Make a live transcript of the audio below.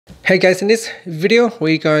Hey guys, in this video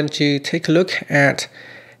we're going to take a look at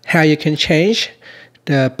how you can change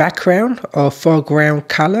the background or foreground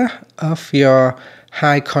color of your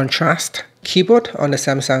high contrast keyboard on the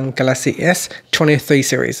Samsung Galaxy S23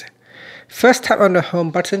 series. First, tap on the home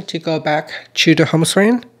button to go back to the home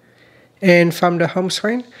screen, and from the home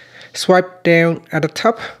screen swipe down at the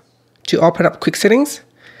top to open up quick settings.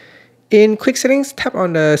 In quick settings, tap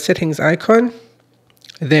on the settings icon,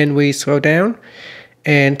 then we scroll down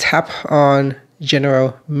and tap on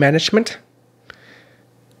general management.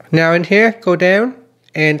 Now in here, go down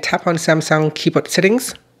and tap on Samsung keyboard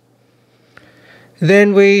settings.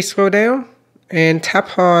 Then we scroll down and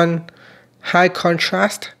tap on high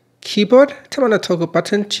contrast keyboard. Tap on the toggle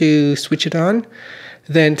button to switch it on.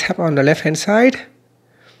 Then tap on the left hand side.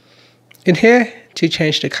 In here, to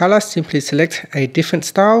change the color, simply select a different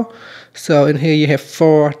style. So in here you have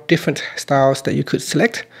 4 different styles that you could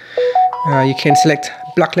select. You can select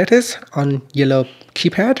black letters on yellow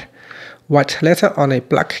keypad, white letter on a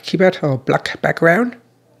black keypad or black background,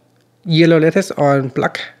 yellow letters on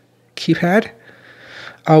black keypad,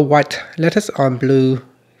 or white letters on blue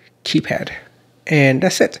keypad. And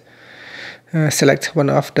that's it. Select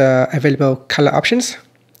one of the available color options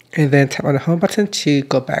and then tap on the home button to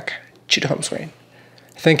go back to the home screen.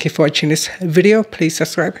 Thank you for watching this video. Please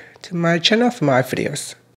subscribe to my channel for more videos.